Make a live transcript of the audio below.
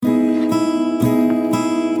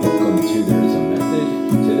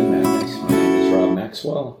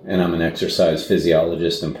Maxwell, and I'm an exercise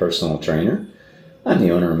physiologist and personal trainer. I'm the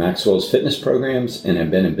owner of Maxwell's Fitness Programs, and I've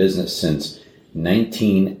been in business since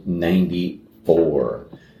 1994.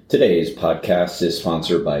 Today's podcast is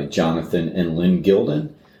sponsored by Jonathan and Lyn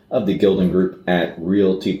Gildon of the Gildon Group at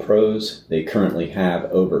Realty Pros. They currently have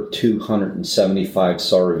over 275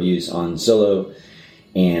 star reviews on Zillow,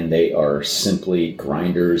 and they are simply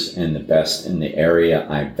grinders and the best in the area.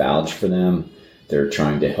 I vouch for them. They're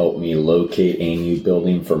trying to help me locate a new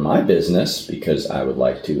building for my business because I would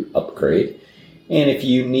like to upgrade. And if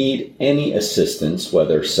you need any assistance,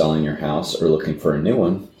 whether selling your house or looking for a new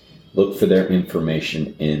one, look for their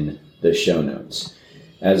information in the show notes.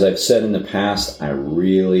 As I've said in the past, I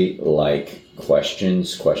really like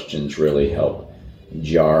questions. Questions really help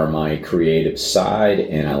jar my creative side,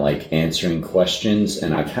 and I like answering questions,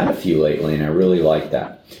 and I've had a few lately, and I really like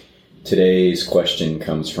that. Today's question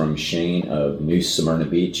comes from Shane of New Smyrna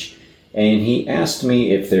Beach, and he asked me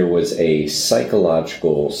if there was a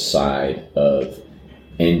psychological side of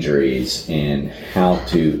injuries and how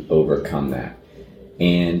to overcome that.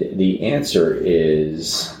 And the answer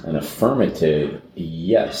is an affirmative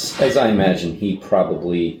yes, as I imagine he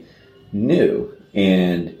probably knew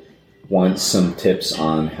and wants some tips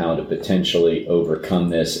on how to potentially overcome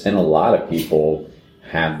this. And a lot of people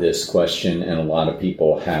have this question and a lot of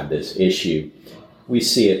people have this issue. We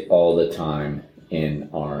see it all the time in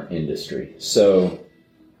our industry. So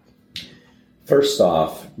first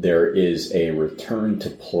off, there is a return to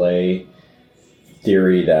play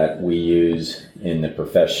theory that we use in the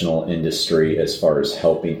professional industry as far as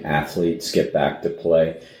helping athletes get back to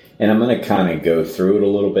play. And I'm going to kind of go through it a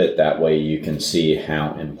little bit. That way you can see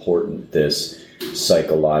how important this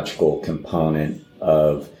psychological component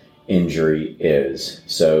of injury is.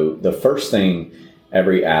 So the first thing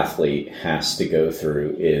every athlete has to go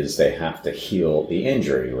through is they have to heal the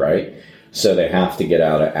injury, right? So they have to get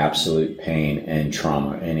out of absolute pain and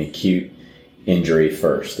trauma and acute injury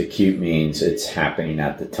first. Acute means it's happening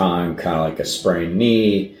at the time, kind of like a sprained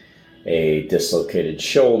knee, a dislocated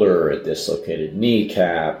shoulder, a dislocated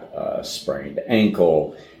kneecap, a sprained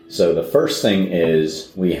ankle. So the first thing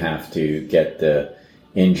is we have to get the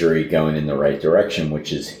injury going in the right direction,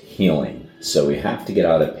 which is healing. So we have to get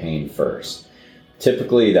out of pain first.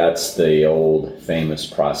 Typically, that's the old famous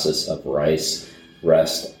process of RICE,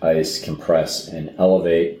 rest, ice, compress, and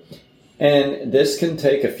elevate. And this can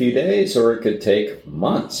take a few days or it could take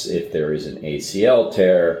months if there is an ACL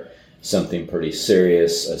tear, something pretty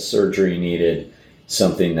serious, a surgery needed,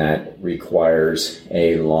 something that requires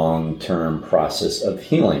a long-term process of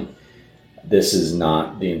healing. This is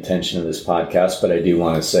not the intention of this podcast, but I do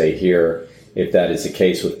want to say here, if that is the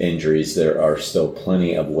case with injuries, there are still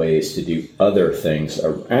plenty of ways to do other things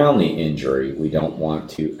around the injury. We don't want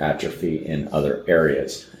to atrophy in other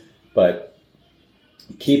areas. But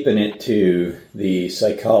keeping it to the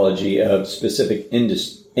psychology of specific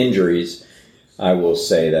injuries, I will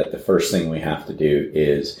say that the first thing we have to do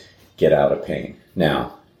is get out of pain.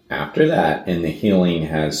 Now, after that, and the healing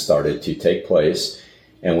has started to take place,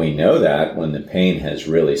 and we know that when the pain has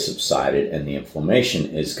really subsided and the inflammation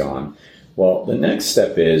is gone, well, the next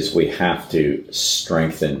step is we have to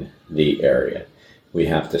strengthen the area. We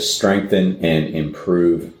have to strengthen and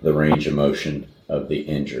improve the range of motion of the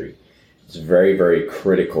injury. It's very, very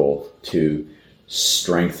critical to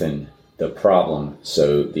strengthen the problem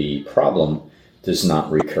so the problem does not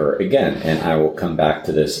recur again. And I will come back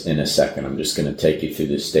to this in a second. I'm just going to take you through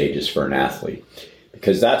the stages for an athlete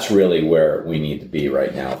because that's really where we need to be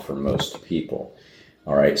right now for most people.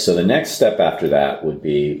 All right, so the next step after that would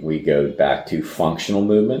be we go back to functional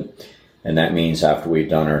movement. And that means after we've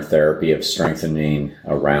done our therapy of strengthening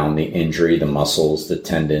around the injury, the muscles, the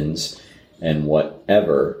tendons, and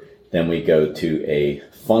whatever, then we go to a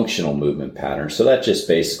functional movement pattern. So that just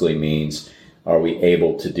basically means, are we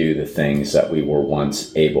able to do the things that we were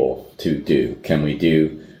once able to do? Can we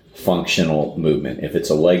do functional movement? If it's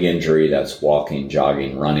a leg injury, that's walking,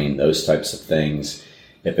 jogging, running, those types of things.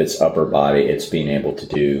 If it's upper body, it's being able to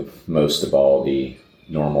do most of all the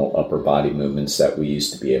normal upper body movements that we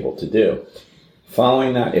used to be able to do.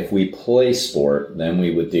 Following that, if we play sport, then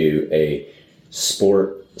we would do a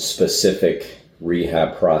sport-specific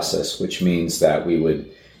rehab process, which means that we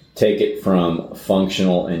would take it from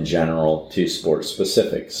functional and general to sport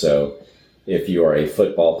specific. So if you are a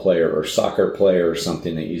football player or soccer player or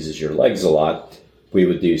something that uses your legs a lot, we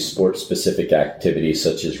would do sport specific activities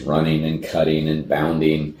such as running and cutting and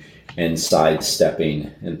bounding and sidestepping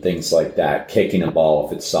and things like that, kicking a ball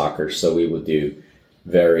if it's soccer. So we would do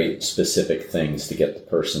very specific things to get the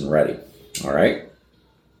person ready. All right.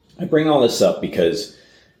 I bring all this up because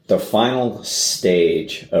the final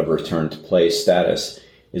stage of return to play status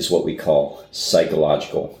is what we call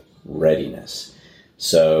psychological readiness.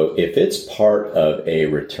 So if it's part of a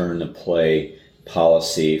return to play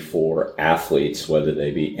policy for athletes, whether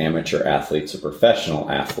they be amateur athletes or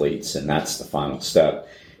professional athletes, and that's the final step,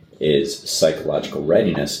 is psychological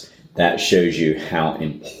readiness, that shows you how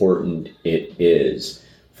important it is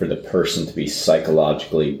for the person to be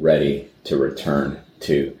psychologically ready to return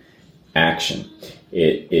to action.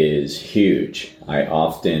 It is huge. I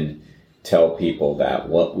often tell people that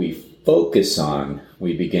what we focus on,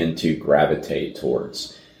 we begin to gravitate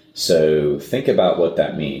towards. So think about what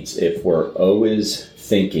that means. If we're always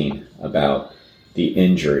thinking about the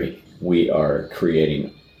injury, we are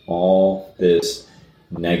creating all this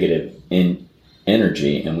negative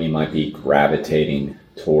energy, and we might be gravitating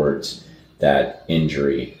towards that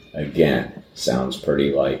injury again. Sounds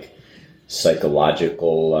pretty like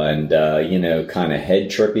psychological and, kind of head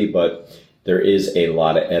trippy, but there is a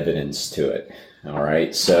lot of evidence to it. All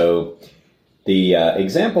right. So the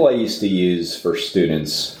example I used to use for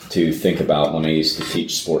students to think about when I used to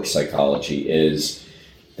teach sports psychology is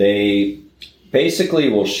they basically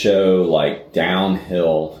will show like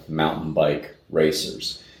downhill mountain bike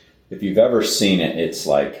racers. If you've ever seen it, it's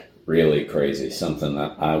like really crazy, something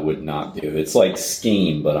that I would not do. It's like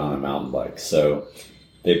skiing, but on a mountain bike. So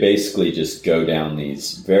they basically just go down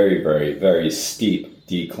these very, very, very steep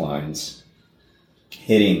declines,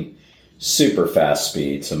 hitting super fast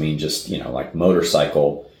speeds. I mean, just, like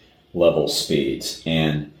motorcycle level speeds.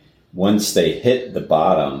 And once they hit the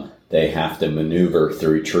bottom, they have to maneuver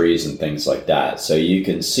through trees and things like that. So you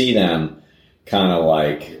can see them kind of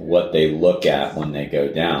like what they look at when they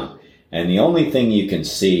go down. And the only thing you can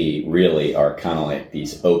see really are kind of like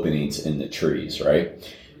these openings in the trees, right?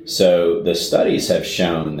 So the studies have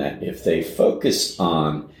shown that if they focus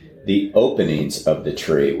on the openings of the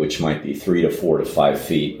tree, which might be 3 to 4 to 5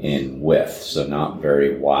 feet in width, so not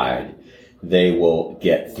very wide, they will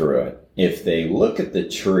get through it. If they look at the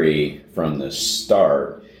tree from the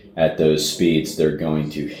start at those speeds, they're going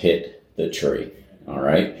to hit the tree, all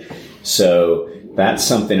right? So that's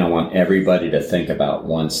something I want everybody to think about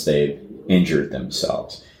once they've injured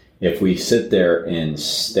themselves. If we sit there and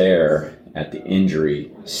stare at the injury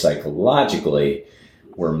psychologically,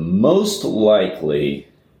 we're most likely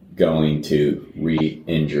going to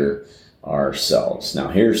re-injure ourselves. Now,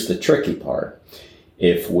 here's the tricky part.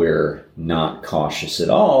 If we're not cautious at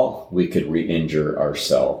all, we could re-injure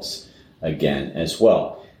ourselves again as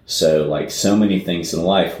well. So like so many things in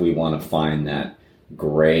life, we want to find that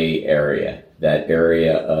gray area, that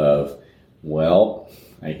area of, well,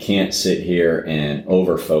 I can't sit here and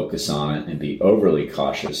over-focus on it and be overly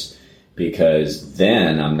cautious, because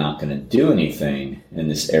then I'm not going to do anything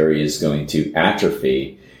and this area is going to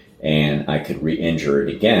atrophy and I could re-injure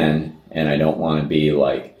it again. And I don't want to be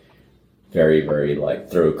like very, very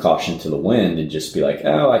like throw caution to the wind and just be like,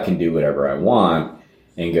 oh, I can do whatever I want,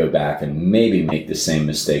 and go back and maybe make the same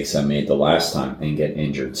mistakes I made the last time and get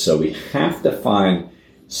injured. So we have to find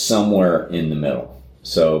somewhere in the middle.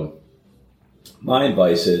 So my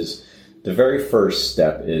advice is the very first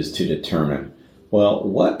step is to determine, well,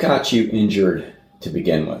 what got you injured to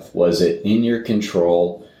begin with? Was it in your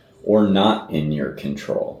control or not in your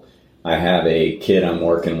control? I have a kid I'm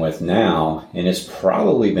working with now, and it's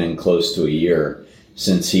probably been close to a year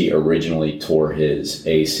since he originally tore his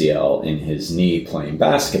ACL in his knee playing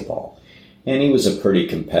basketball. And he was a pretty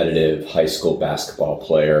competitive high school basketball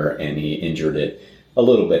player, and he injured it a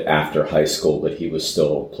little bit after high school, but he was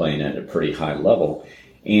still playing at a pretty high level.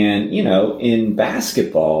 And, in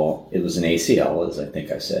basketball, it was an ACL, as I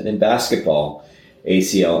think I said. In basketball,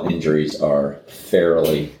 ACL injuries are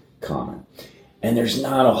fairly common. And there's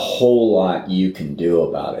not a whole lot you can do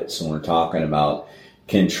about it. So when we're talking about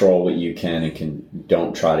control what you can and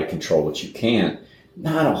don't try to control what you can't,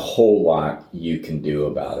 not a whole lot you can do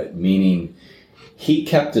about it. Meaning, he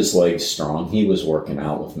kept his legs strong. He was working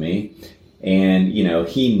out with me. And,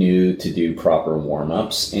 he knew to do proper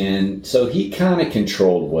warm-ups. And so he kind of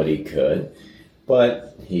controlled what he could.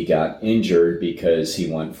 But he got injured because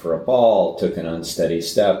he went for a ball, took an unsteady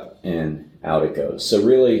step, and out it goes. So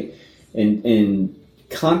really, in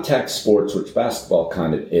contact sports, which basketball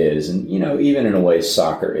kind of is, and, even in a way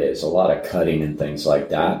soccer is, a lot of cutting and things like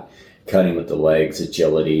that. Cutting with the legs,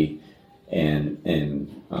 agility, and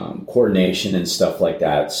coordination and stuff like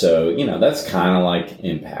that. So, that's kind of like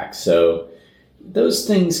impact. So those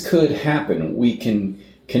things could happen. We can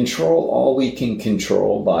control all we can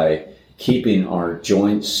control by keeping our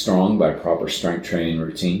joints strong by proper strength training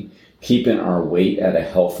routine, keeping our weight at a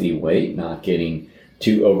healthy weight, not getting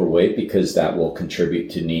too overweight, because that will contribute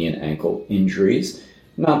to knee and ankle injuries.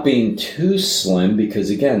 not being too slim,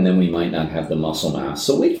 because again, then we might not have the muscle mass.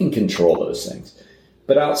 So we can control those things.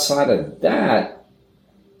 But outside of that,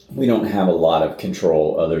 we don't have a lot of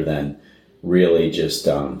control other than really just,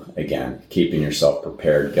 again, keeping yourself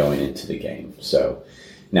prepared going into the game. So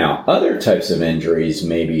now other types of injuries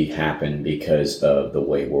maybe happen because of the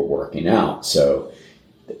way we're working out. So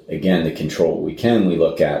again, the control we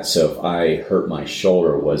look at. So if I hurt my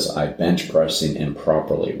shoulder, was I bench pressing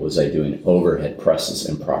improperly? Was I doing overhead presses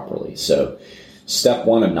improperly? So step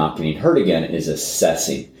one of not getting hurt again is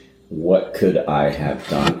assessing, what could I have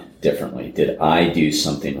done differently? Did I do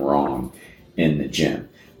something wrong in the gym?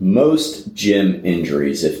 Most gym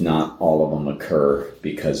injuries, if not all of them, occur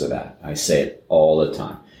because of that. I say it all the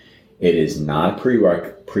time. It is not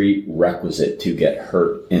a prerequisite to get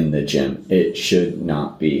hurt in the gym. It should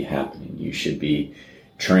not be happening. You should be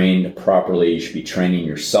trained properly. You should be training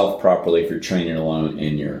yourself properly if you're training alone,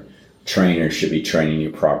 and your trainer should be training you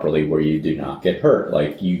properly where you do not get hurt.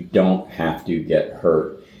 Like, you don't have to get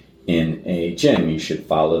hurt in a gym. You should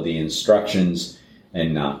follow the instructions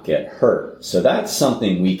and not get hurt. So that's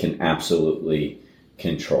something we can absolutely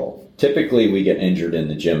control. Typically, we get injured in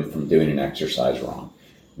the gym from doing an exercise wrong.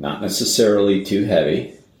 Not necessarily too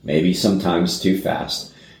heavy, maybe sometimes too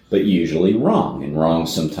fast, but usually wrong. And wrong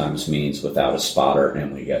sometimes means without a spotter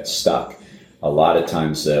and we get stuck. A lot of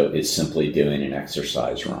times, though, it's simply doing an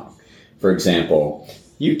exercise wrong. For example,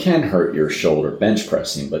 you can hurt your shoulder bench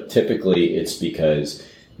pressing, but typically it's because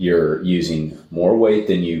you're using more weight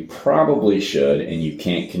than you probably should, and you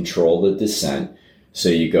can't control the descent. So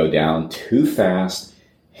you go down too fast,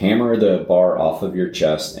 hammer the bar off of your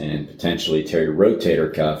chest, and potentially tear your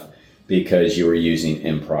rotator cuff because you were using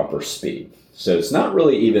improper speed. So it's not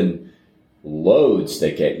really even loads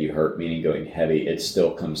that get you hurt, meaning going heavy. It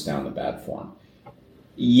still comes down to bad form.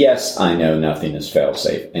 Yes, I know nothing is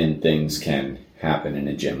fail-safe, and things can happen in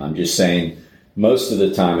a gym. I'm just saying, most of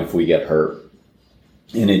the time if we get hurt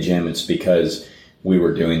in a gym, it's because we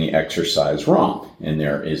were doing the exercise wrong, and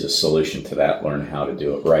there is a solution to that. Learn how to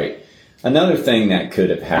do it right. Another thing that could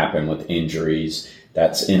have happened with injuries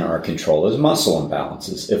that's in our control is muscle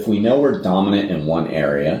imbalances. If we know we're dominant in one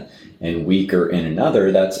area and weaker in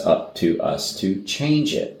another, that's up to us to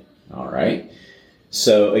change it. All right.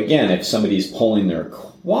 So again, if somebody's pulling their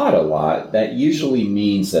quad a lot, that usually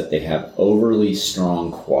means that they have overly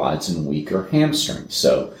strong quads and weaker hamstrings.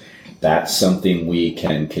 So that's something we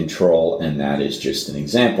can control, and that is just an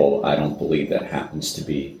example. I don't believe that happens to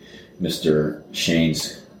be Mr.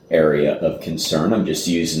 Shane's area of concern. I'm just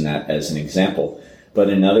using that as an example. But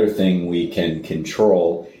another thing we can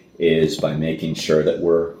control is by making sure that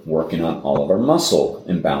we're working on all of our muscle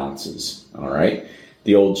imbalances. All right.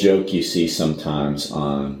 The old joke you see sometimes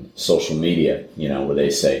on social media, where they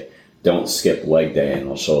say, don't skip leg day, and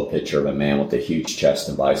they'll show a picture of a man with a huge chest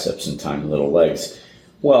and biceps and tiny little legs.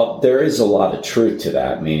 Well, there is a lot of truth to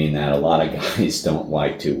that, meaning that a lot of guys don't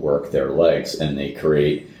like to work their legs, and they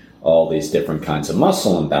create all these different kinds of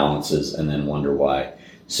muscle imbalances and then wonder why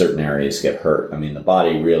certain areas get hurt. I mean, the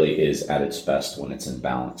body really is at its best when it's in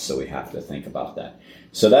balance, so we have to think about that.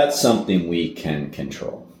 So that's something we can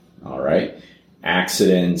control, all right?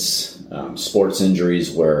 Accidents, sports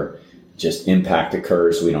injuries where just impact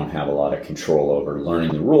occurs, we don't have a lot of control over.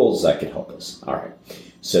 Learning the rules, that could help us. All right,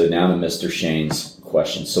 so now to Mr. Shane's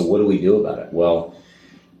question. So what do we do about it? Well,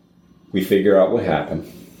 we figure out what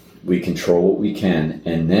happened, we control what we can,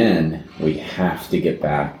 and then we have to get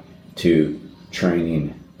back to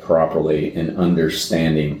training properly and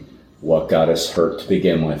understanding what got us hurt to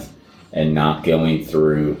begin with and not going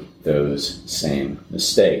through those same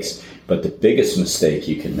mistakes. But the biggest mistake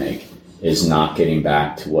you can make is not getting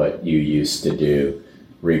back to what you used to do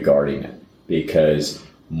regarding it, because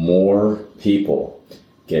more people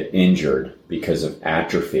get injured because of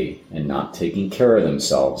atrophy and not taking care of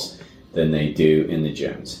themselves than they do in the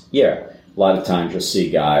gyms. Yeah, a lot of times you'll see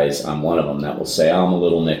guys, I'm one of them, that will say, I'm a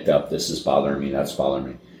little nicked up, this is bothering me, that's bothering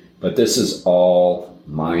me. But this is all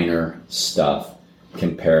minor stuff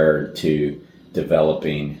compared to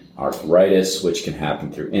developing arthritis, which can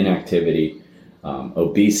happen through inactivity,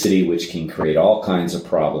 obesity, which can create all kinds of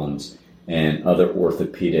problems, and other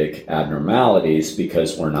orthopedic abnormalities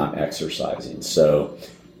because we're not exercising. So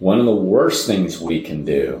one of the worst things we can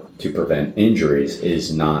do to prevent injuries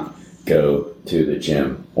is not go to the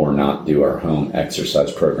gym or not do our home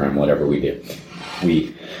exercise program, whatever we do.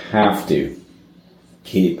 We have to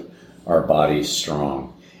keep our bodies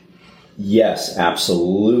strong. Yes,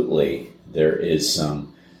 absolutely, there is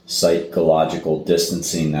some psychological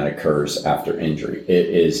distancing that occurs after injury. It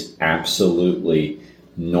is absolutely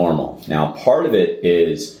normal. Now, part of it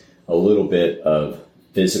is a little bit of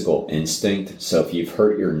physical instinct. So if you've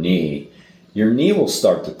hurt your knee will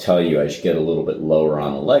start to tell you as you get a little bit lower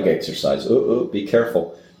on a leg exercise, oh, be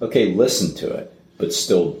careful. Okay, listen to it, but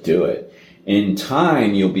still do it. In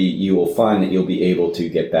time, you will find that you'll be able to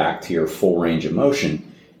get back to your full range of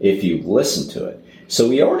motion if you listen to it. So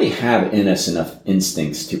we already have in us enough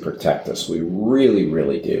instincts to protect us. We really,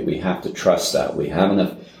 really do. We have to trust that. We have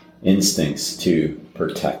enough instincts to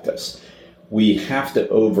protect us. We have to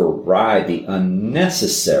override the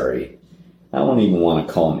unnecessary, I don't even want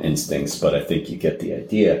to call them instincts, but I think you get the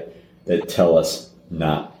idea, that tell us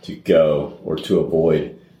not to go or to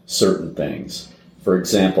avoid certain things. For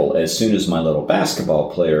example, as soon as my little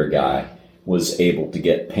basketball player guy was able to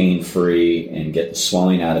get pain-free and get the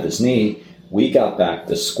swelling out of his knee, we got back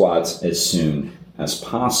to squats as soon as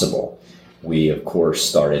possible. We, of course,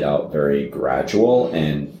 started out very gradual,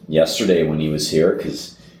 and yesterday when he was here,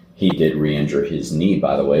 because he did re-injure his knee,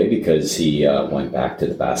 by the way, because he went back to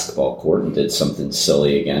the basketball court and did something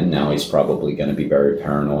silly again. Now he's probably going to be very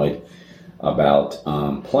paranoid about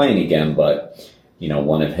playing again, but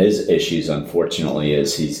one of his issues, unfortunately,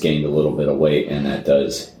 is he's gained a little bit of weight, and that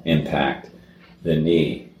does impact the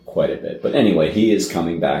knee quite a bit. But anyway, he is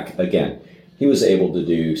coming back again. He was able to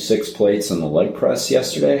do 6 plates on the leg press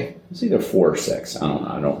yesterday. It was either 4 or 6. I don't know.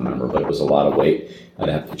 I don't remember, but it was a lot of weight. I'd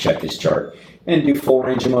have to check his chart. And do full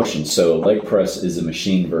range of motion. So leg press is a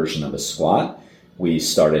machine version of a squat. We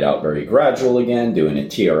started out very gradual again, doing a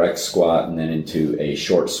TRX squat and then into a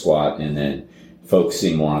short squat and then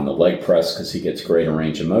focusing more on the leg press because he gets greater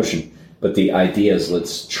range of motion. But the idea is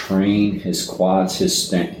let's train his quads,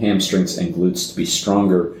 his hamstrings and glutes to be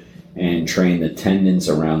stronger and train the tendons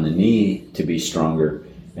around the knee to be stronger,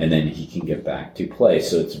 and then he can get back to play.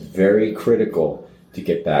 So it's very critical to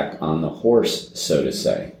get back on the horse, so to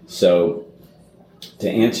say. So to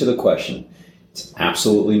answer the question, it's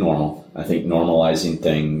absolutely normal. I think normalizing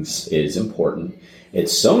things is important.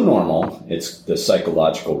 It's so normal, it's the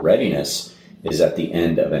psychological readiness is at the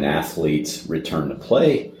end of an athlete's return to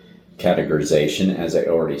play categorization, as I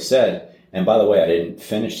already said. And by the way, I didn't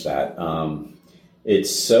finish that.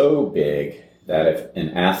 It's so big that if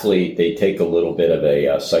an athlete, they take a little bit of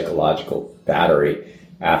a psychological battery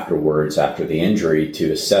afterwards, after the injury,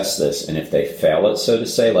 to assess this. And if they fail it, so to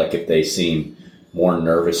say, like if they seem more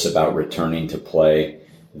nervous about returning to play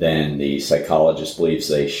than the psychologist believes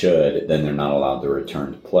they should, then they're not allowed to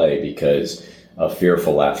return to play because a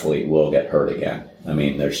fearful athlete will get hurt again. I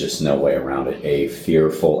mean, there's just no way around it. A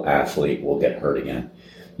fearful athlete will get hurt again.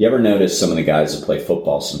 You ever notice some of the guys that play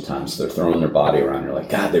football sometimes, they're throwing their body around, you're like,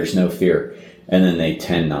 God, there's no fear. And then they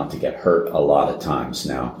tend not to get hurt a lot of times.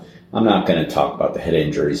 Now, I'm not going to talk about the head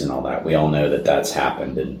injuries and all that. We all know that that's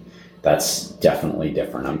happened, and that's definitely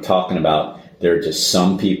different. I'm talking about there are just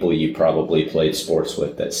some people you probably played sports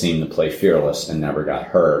with that seem to play fearless and never got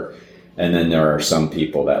hurt. And then there are some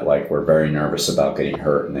people that were very nervous about getting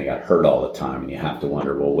hurt and they got hurt all the time. And you have to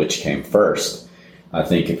wonder, well, which came first? I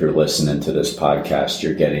think if you're listening to this podcast,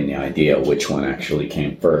 you're getting the idea of which one actually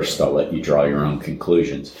came first. I'll let you draw your own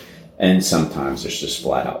conclusions. And sometimes it's just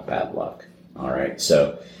flat out bad luck. All right.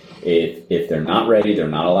 So if they're not ready, they're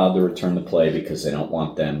not allowed to return to play because they don't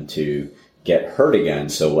want them to get hurt again.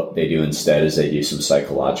 So what they do instead is they do some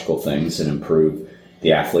psychological things and improve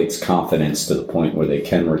the athlete's confidence to the point where they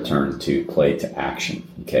can return to play to action.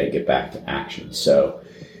 Okay. Get back to action. So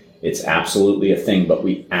it's absolutely a thing, but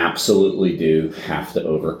we absolutely do have to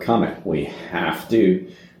overcome it. We have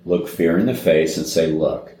to look fear in the face and say,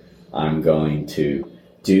 look, I'm going to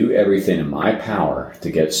do everything in my power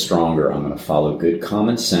to get stronger. I'm going to follow good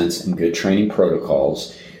common sense and good training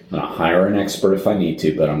protocols. I'm going to hire an expert if I need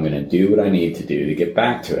to, but I'm going to do what I need to do to get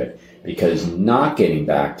back to it, because not getting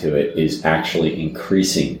back to it is actually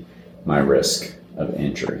increasing my risk of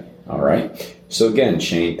injury. All right. So again,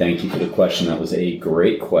 Shane, thank you for the question. That was a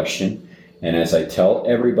great question. And as I tell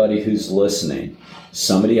everybody who's listening,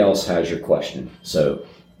 somebody else has your question. So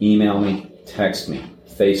email me, text me,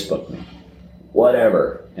 Facebook me,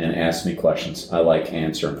 whatever, and ask me questions. I like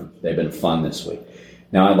answering them. They've been fun this week.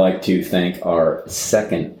 Now I'd like to thank our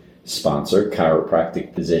second sponsor,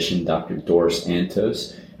 Chiropractic Physician Dr. Doris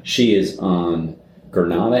Antos. She is on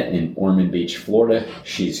Granada in Ormond Beach, Florida.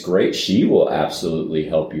 She's great. She will absolutely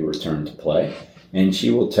help you return to play. And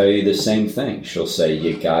she will tell you the same thing. She'll say,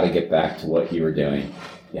 you got to get back to what you were doing.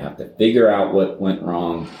 You have to figure out what went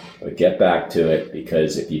wrong, but get back to it,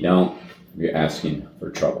 because if you don't, you're asking for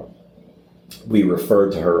trouble. We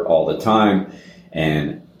refer to her all the time,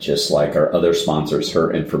 and just like our other sponsors,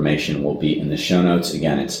 her information will be in the show notes.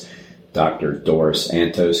 Again, it's Dr. Doris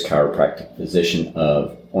Antos, Chiropractic Physician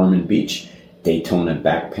of Ormond Beach,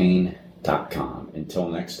 DaytonaBackPain.com. Until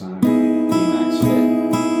next time, be